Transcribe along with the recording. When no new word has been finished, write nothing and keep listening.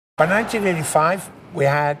By 1985, we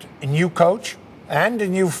had a new coach and a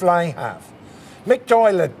new flying half. Mick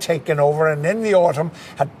Doyle had taken over and in the autumn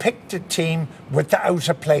had picked a team without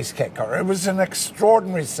a place kicker. It was an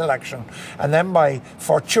extraordinary selection. And then by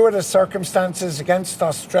fortuitous circumstances against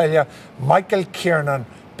Australia, Michael Kiernan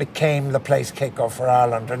became the place kicker for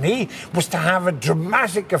Ireland. And he was to have a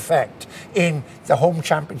dramatic effect in the home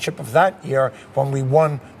championship of that year when we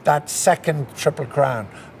won that second Triple Crown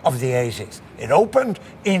of the 80s. It opened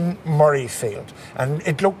in Murrayfield and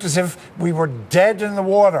it looked as if we were dead in the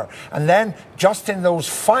water. And then just in those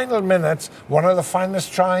final minutes, one of the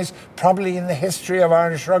finest tries probably in the history of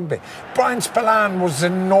Irish rugby. Brian Spillane was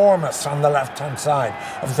enormous on the left-hand side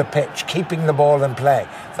of the pitch, keeping the ball in play.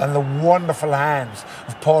 Then the wonderful hands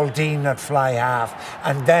of Paul Dean at fly half.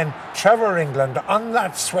 And then Trevor England on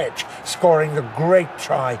that switch, scoring the great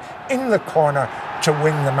try in the corner to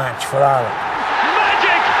win the match for Ireland.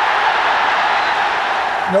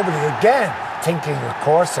 Nobody again thinking, of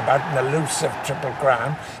course, about an elusive Triple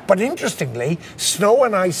Crown. But interestingly, snow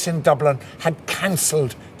and ice in Dublin had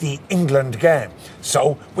cancelled the England game.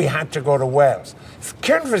 So we had to go to Wales.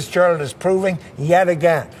 Kieran Fitzgerald is proving yet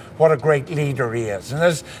again what a great leader he is. And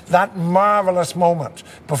there's that marvellous moment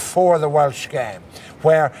before the Welsh game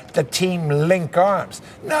where the team link arms.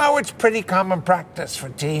 Now it's pretty common practice for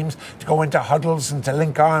teams to go into huddles and to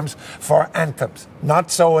link arms for anthems.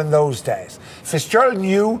 Not so in those days. Fitzgerald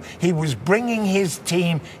knew he was bringing his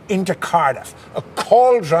team into Cardiff, a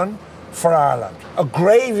cauldron for Ireland, a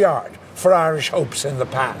graveyard for Irish hopes in the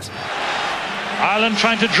past. Ireland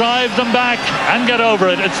trying to drive them back and get over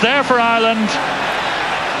it. It's there for Ireland.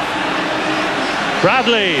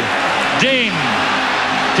 Bradley, Dean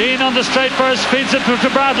on the straight burst, feeds it to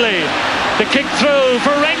Bradley. The kick through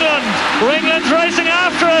for England. England's racing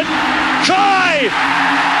after it. Try!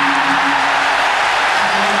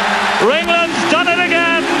 England's done it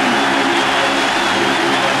again.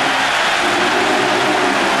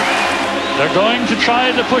 They're going to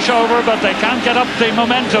try the push over, but they can't get up the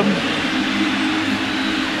momentum.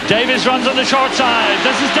 Davies runs on the short side.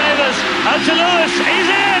 This is Davis. Out to Lewis. He's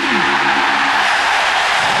in!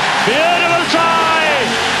 Beautiful try!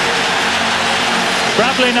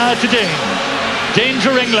 Bradley now to Dean. Dean to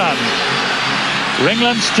Ringland.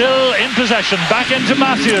 Ringland still in possession. Back into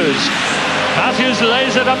Matthews. Matthews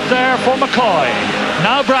lays it up there for McCoy.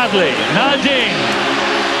 Now Bradley. Now Dean.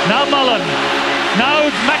 Now Mullen. Now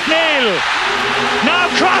McNeil. Now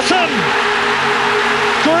Crossan.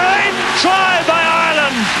 Great try by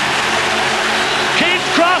Ireland. Keith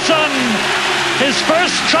Crossan. His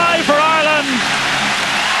first try for Ireland.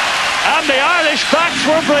 And the Irish backs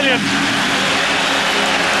were brilliant.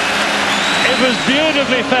 It was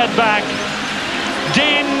beautifully fed back.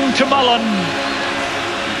 Dean to Mullen.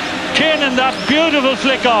 Kiernan, that beautiful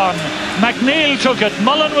flick on. McNeil took it.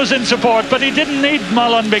 Mullen was in support, but he didn't need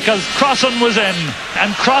Mullen because Crossan was in.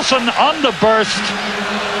 And Crossan on the burst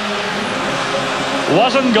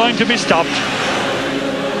wasn't going to be stopped.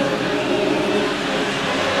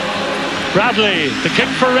 Bradley, the kick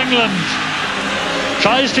for England.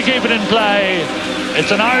 Tries to keep it in play. It's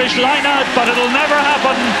an Irish line-out, but it'll never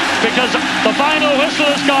happen because the final whistle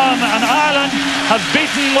is gone and Ireland have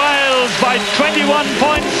beaten Wales by 21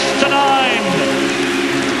 points to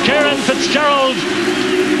 9. Kieran Fitzgerald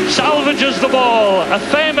salvages the ball. A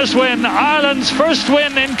famous win, Ireland's first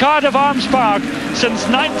win in Cardiff Arms Park since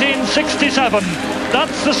 1967.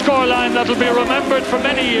 That's the scoreline that'll be remembered for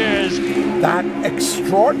many years. That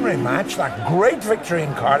extraordinary match, that great victory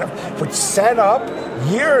in Cardiff, which set up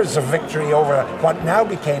years of victory over what now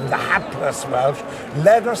became the hapless Welsh,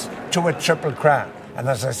 led us to a Triple Crown. And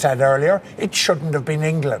as I said earlier, it shouldn't have been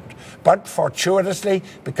England. But fortuitously,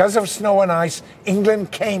 because of snow and ice,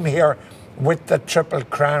 England came here with the Triple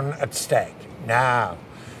Crown at stake. Now,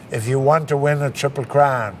 if you want to win a Triple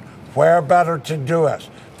Crown, where better to do it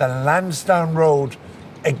than Lansdowne Road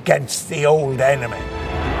against the old enemy?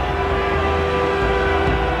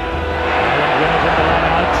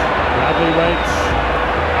 Bradley waits.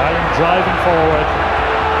 Ireland driving forward.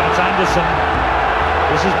 That's Anderson.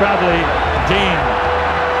 This is Bradley. Dean.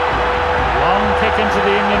 Long kick into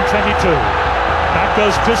the England 22. Back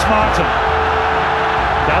goes Chris Martin.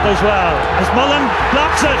 Gathers well. As Mullen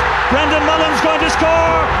blocks it. Brendan Mullen's going to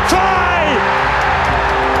score. Try!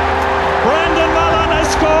 Brendan Mullen has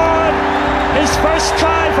scored his first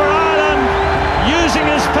try for Ireland, using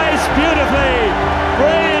his pace beautifully.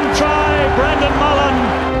 Brilliant try, Brendan Mullen.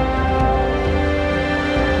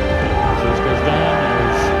 Matthews goes down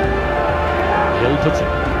as Hill puts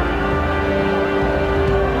it.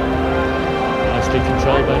 Nicely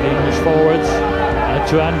controlled by the English forwards. Out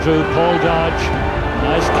to Andrew, Paul dodge.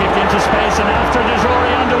 Nice kick into space, and after it is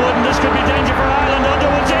Rory Underwood.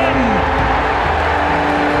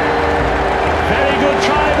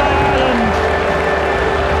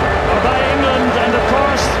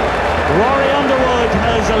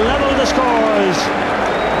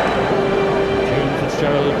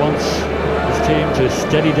 wants his team to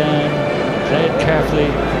steady down, play it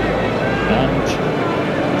carefully and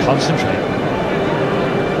concentrate.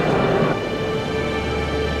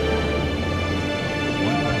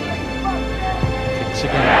 Kicks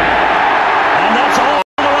again. And that's all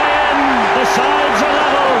the way in. The sides are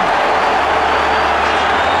level.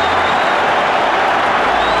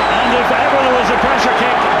 And if ever there was a pressure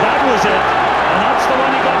kick, that was it. And that's the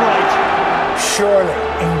one he got right. Surely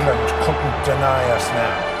England couldn't deny us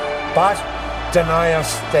now, but deny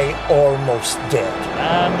us they almost did.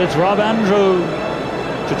 And it's Rob Andrew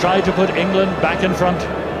to try to put England back in front.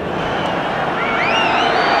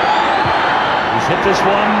 He's hit this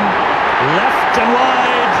one left and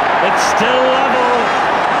wide. It's still level.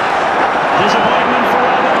 Disappointment for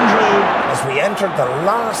Rob Andrew. As we entered the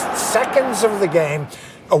last seconds of the game,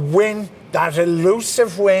 a win, that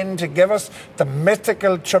elusive win to give us the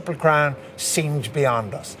mythical Triple Crown, seemed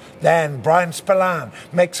beyond us. Then Brian Spillane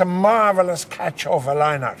makes a marvellous catch over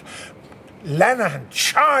Leinart. Lenihan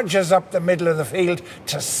charges up the middle of the field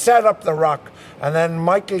to set up the rock, and then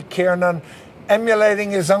Michael Kiernan,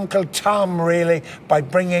 emulating his uncle Tom really by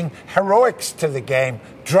bringing heroics to the game,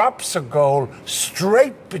 drops a goal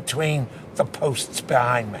straight between the posts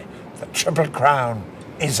behind me. The Triple Crown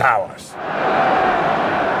is ours.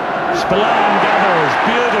 Spillane gathers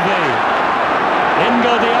beautifully. In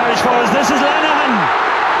go the Irish forwards. This is Lenihan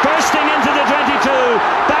bursting into the 22.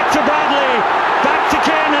 Back to Bradley. Back to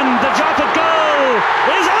Kiernan. The drop at goal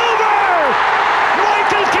is over.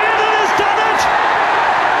 Michael Kiernan has done it.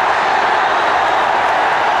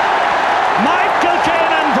 Michael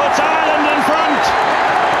Kiernan puts Ireland in front.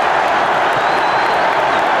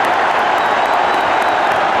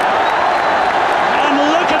 And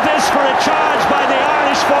look at this for a charge by the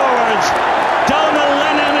Irish forwards. Donald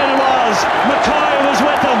Lennon it was. McCoy was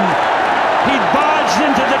with him. He barged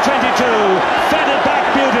into the 22, fed it back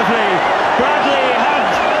beautifully. Bradley had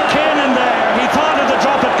Kiernan there. He thought of the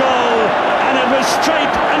drop at goal, and it was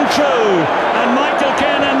straight and true. And Michael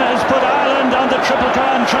Kiernan has put Ireland on the Triple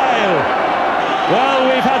Crown trail. Well,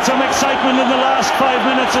 we've had some excitement in the last 5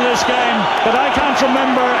 minutes of this game, but I can't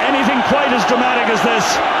remember anything quite as dramatic as this.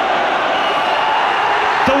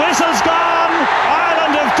 The whistle's gone.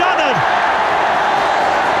 Ireland have done it.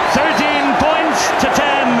 13 points to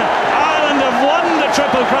 10. Ireland have won the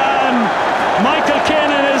Triple Crown. Michael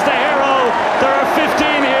Kiernan is the hero. There are 15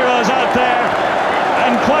 heroes out there.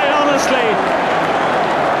 And quite honestly,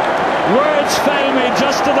 words fail me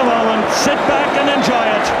just at the moment. Sit back and enjoy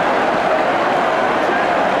it.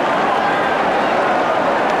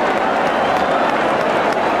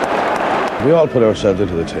 We all put ourselves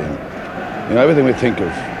into the team. You know, everything we think of,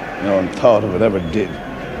 you know, and thought of and ever did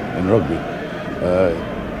in rugby,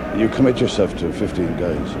 you commit yourself to 15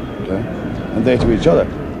 guys, okay? And they to each other.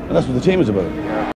 And that's what the team is about.